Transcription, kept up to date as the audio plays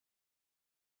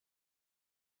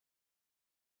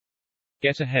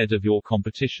Get ahead of your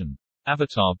competition.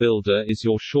 Avatar Builder is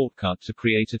your shortcut to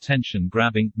create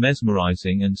attention-grabbing,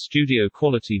 mesmerizing and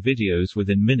studio-quality videos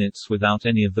within minutes without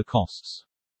any of the costs.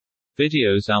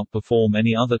 Videos outperform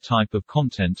any other type of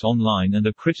content online and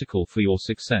are critical for your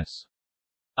success.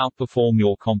 Outperform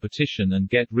your competition and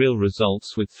get real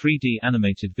results with 3D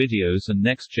animated videos and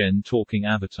next-gen talking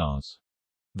avatars.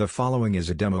 The following is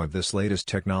a demo of this latest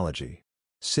technology.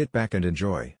 Sit back and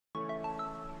enjoy.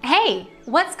 Hey,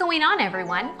 what's going on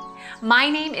everyone?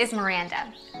 My name is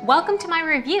Miranda. Welcome to my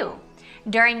review.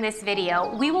 During this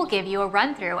video, we will give you a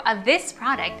run-through of this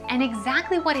product and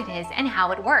exactly what it is and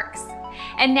how it works.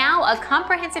 And now a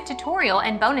comprehensive tutorial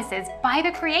and bonuses by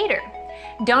the creator.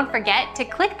 Don't forget to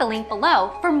click the link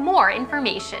below for more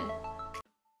information.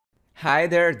 Hi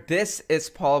there, this is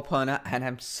Paul Pona and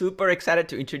I'm super excited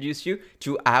to introduce you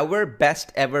to our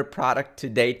best ever product to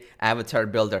date, Avatar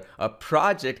Builder, a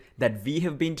project that we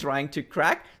have been trying to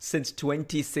crack since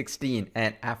 2016.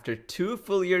 And after 2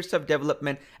 full years of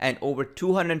development and over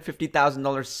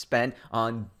 $250,000 spent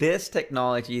on this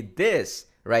technology, this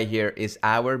right here is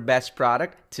our best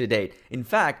product to date. In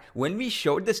fact, when we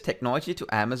showed this technology to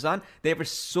Amazon, they were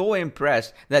so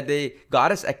impressed that they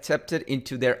got us accepted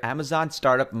into their Amazon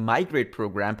Startup Migrate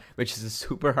program, which is a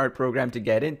super hard program to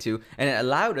get into, and it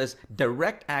allowed us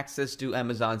direct access to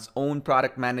Amazon's own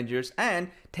product managers and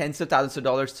tens of thousands of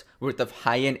dollars worth of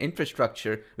high-end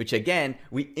infrastructure, which again,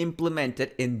 we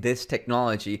implemented in this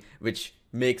technology, which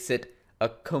makes it a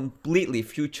completely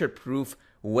future-proof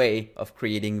way of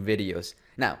creating videos.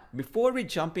 Now, before we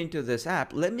jump into this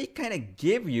app, let me kind of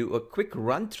give you a quick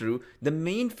run through the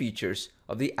main features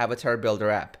of the Avatar Builder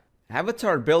app.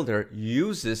 Avatar Builder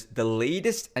uses the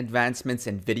latest advancements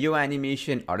in video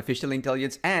animation, artificial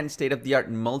intelligence, and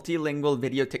state-of-the-art multilingual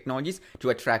video technologies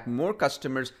to attract more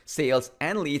customers, sales,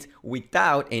 and leads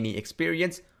without any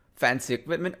experience, fancy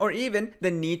equipment, or even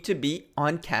the need to be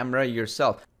on camera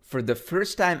yourself. For the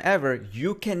first time ever,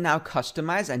 you can now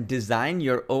customize and design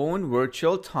your own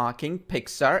virtual talking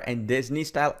Pixar and Disney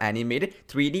style animated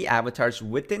 3D avatars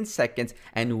within seconds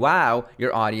and wow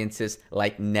your audiences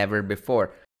like never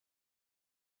before.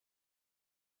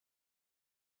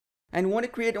 And want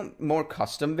to create more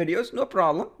custom videos? No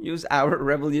problem. Use our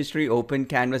revolutionary open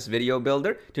canvas video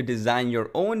builder to design your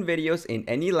own videos in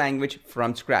any language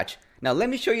from scratch. Now let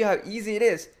me show you how easy it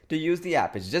is to use the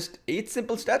app. It's just 8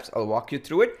 simple steps. I'll walk you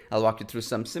through it. I'll walk you through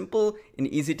some simple and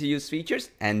easy to use features,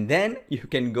 and then you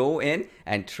can go in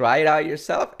and try it out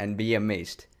yourself and be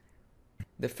amazed.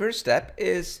 The first step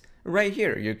is right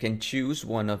here. You can choose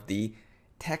one of the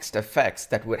text effects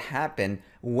that would happen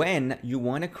when you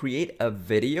want to create a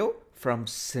video from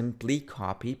simply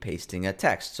copy pasting a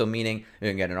text. So meaning you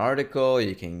can get an article,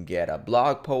 you can get a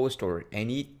blog post or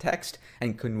any text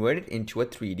and convert it into a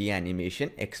 3D animation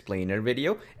explainer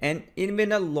video and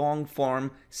even a long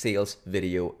form sales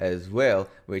video as well,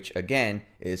 which again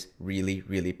is really,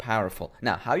 really powerful.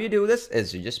 Now, how you do this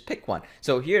is you just pick one.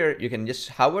 So here you can just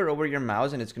hover over your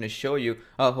mouse and it's going to show you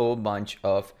a whole bunch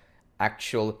of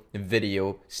actual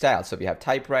video style. So we have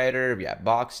typewriter, we have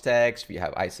box text, we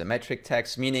have isometric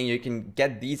text, meaning you can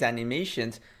get these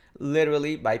animations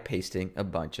literally by pasting a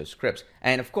bunch of scripts.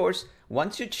 And of course,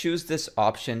 once you choose this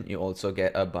option, you also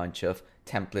get a bunch of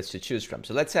templates to choose from.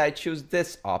 So let's say I choose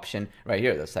this option right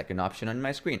here, the second option on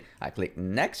my screen. I click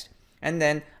next, and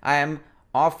then I am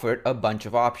offered a bunch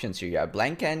of options here. You have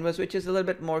blank canvas, which is a little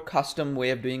bit more custom way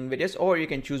of doing videos, or you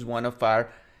can choose one of our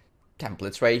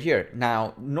templates right here.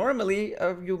 Now, normally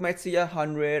you might see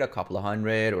 100, a couple of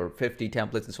 100 or 50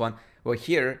 templates and so on. Well,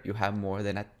 here you have more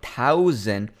than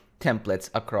 1,000 templates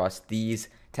across these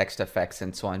text effects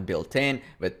and so on built in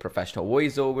with professional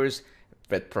voiceovers,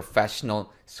 with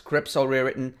professional scripts already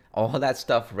written, all that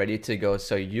stuff ready to go.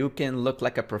 So you can look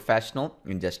like a professional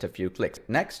in just a few clicks.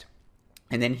 Next.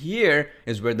 And then here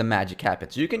is where the magic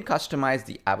happens. You can customize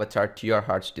the avatar to your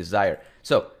heart's desire.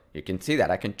 So you can see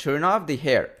that I can turn off the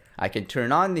hair. I can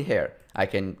turn on the hair, I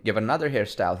can give another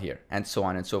hairstyle here, and so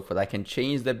on and so forth. I can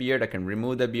change the beard, I can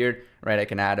remove the beard, right? I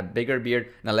can add a bigger beard.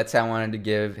 Now let's say I wanted to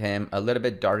give him a little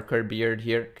bit darker beard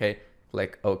here, okay?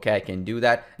 Click OK, I can do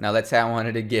that. Now let's say I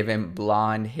wanted to give him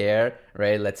blonde hair,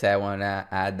 right? Let's say I want to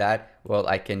add that. Well,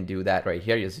 I can do that right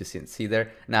here, as you can see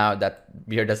there. Now that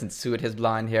beard doesn't suit his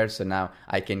blonde hair, so now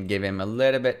I can give him a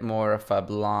little bit more of a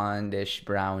blondish,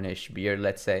 brownish beard,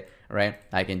 let's say, right?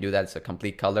 I can do that. It's a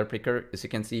complete color picker, as you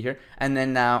can see here. And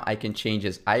then now I can change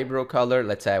his eyebrow color.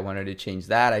 Let's say I wanted to change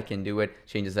that. I can do it,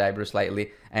 change his eyebrow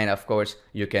slightly. And of course,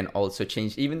 you can also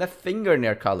change even the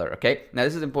fingernail color, okay? Now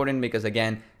this is important because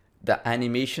again, the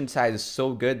animation size is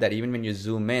so good that even when you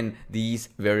zoom in, these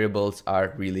variables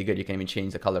are really good. You can even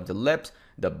change the color of the lips,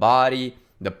 the body,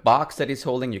 the box that he's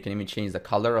holding. You can even change the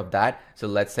color of that. So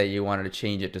let's say you wanted to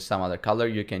change it to some other color.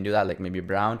 You can do that, like maybe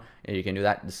brown, and you can do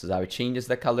that. This is how it changes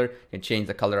the color. You can change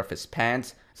the color of his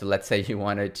pants. So let's say you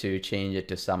wanted to change it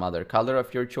to some other color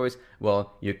of your choice.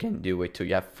 Well, you can do it too.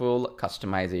 You have full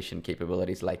customization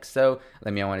capabilities like so.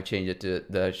 I want to change it to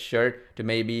the shirt to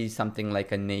maybe something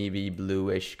like a navy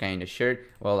bluish kind of shirt.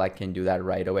 Well, I can do that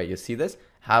right away. You see this?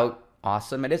 How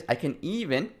awesome it is. I can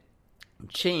even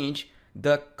change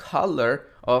the color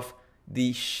of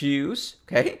the shoes.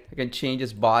 Okay, I can change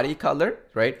his body color,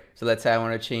 right? So let's say I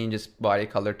want to change his body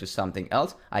color to something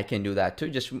else. I can do that too.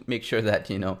 Just make sure that,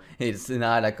 you know, it's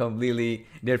not a completely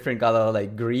different color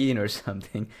like green or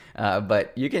something,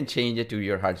 but you can change it to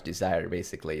your heart's desire,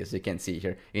 basically. As you can see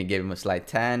here, you can give him a slight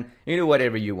tan. You do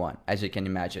whatever you want, as you can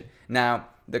imagine. Now,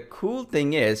 the cool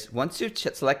thing is, once you've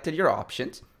selected your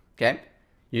options, okay,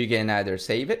 you can either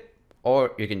save it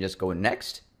or you can just go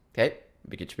next, okay?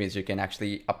 Which means you can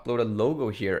actually upload a logo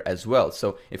here as well.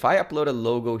 So if I upload a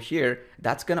logo here,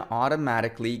 that's gonna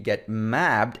automatically get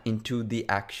mapped into the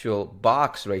actual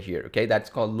box right here, okay? That's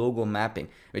called logo mapping,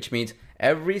 which means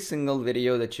every single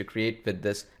video that you create with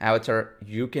this avatar,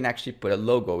 you can actually put a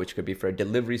logo, which could be for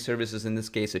delivery services. In this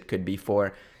case, it could be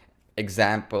for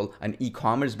example, an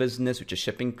e-commerce business, which is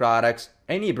shipping products,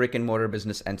 any brick and mortar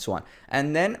business, and so on.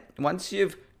 And then once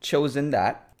you've chosen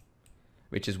that,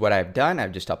 which is what I've done,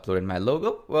 I've just uploaded my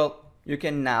logo. Well, you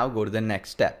can now go to the next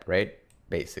step, right?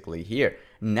 Basically here.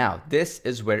 Now, this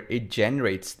is where it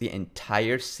generates the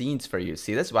entire scenes for you.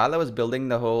 See this? While I was building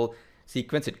the whole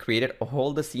sequence, it created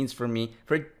all the scenes for me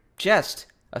for just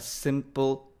a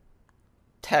simple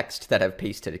text that I've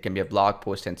pasted. It can be a blog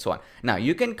post and so on. Now,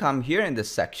 you can come here in this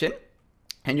section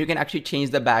and you can actually change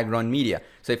the background media.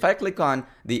 So if I click on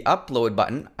the upload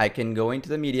button, I can go into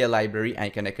the media library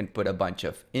and I can put a bunch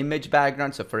of image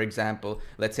backgrounds. So for example,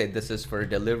 let's say this is for a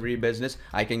delivery business.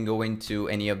 I can go into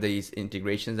any of these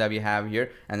integrations that we have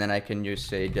here, and then I can just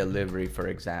say delivery, for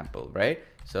example, right?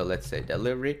 So let's say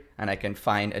delivery, and I can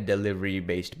find a delivery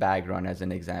based background as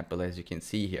an example, as you can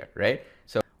see here, right?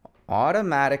 So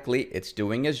automatically it's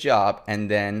doing its job,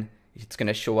 and then it's going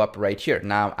to show up right here.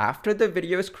 Now, after the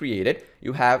video is created,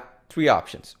 you have three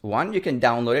options. One, you can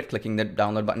download it, clicking the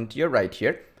download button to your right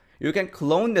here. You can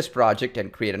clone this project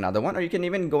and create another one, or you can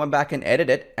even go back and edit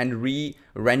it and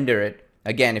re-render it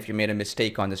again if you made a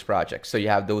mistake on this project. So you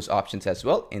have those options as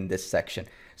well in this section.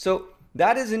 So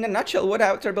that is in a nutshell what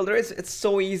Avatar Builder is. It's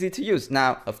so easy to use.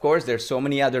 Now, of course, there's so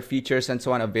many other features and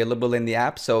so on available in the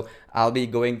app. So I'll be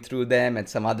going through them and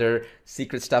some other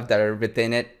secret stuff that are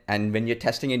within it. And when you're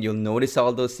testing it, you'll notice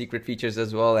all those secret features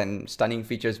as well and stunning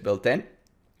features built in.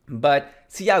 But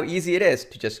see how easy it is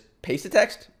to just paste the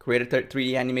text, create a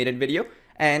 3D animated video,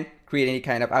 and create any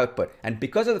kind of output. And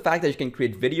because of the fact that you can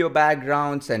create video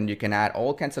backgrounds and you can add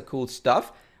all kinds of cool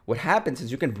stuff, what happens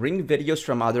is you can bring videos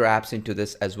from other apps into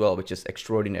this as well, which is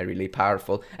extraordinarily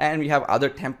powerful. And we have other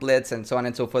templates and so on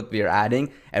and so forth we are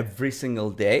adding every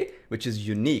single day, which is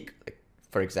unique. Like,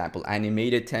 for example,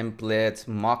 animated templates,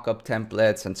 mock-up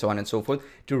templates, and so on and so forth,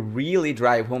 to really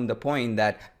drive home the point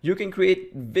that you can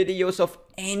create videos of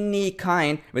any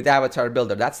kind with Avatar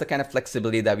Builder. That's the kind of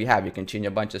flexibility that we have. You can change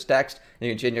a bunch of text, you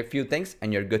can change a few things,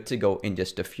 and you're good to go in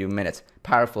just a few minutes.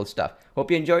 Powerful stuff. Hope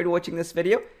you enjoyed watching this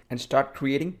video and start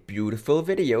creating beautiful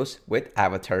videos with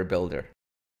Avatar Builder.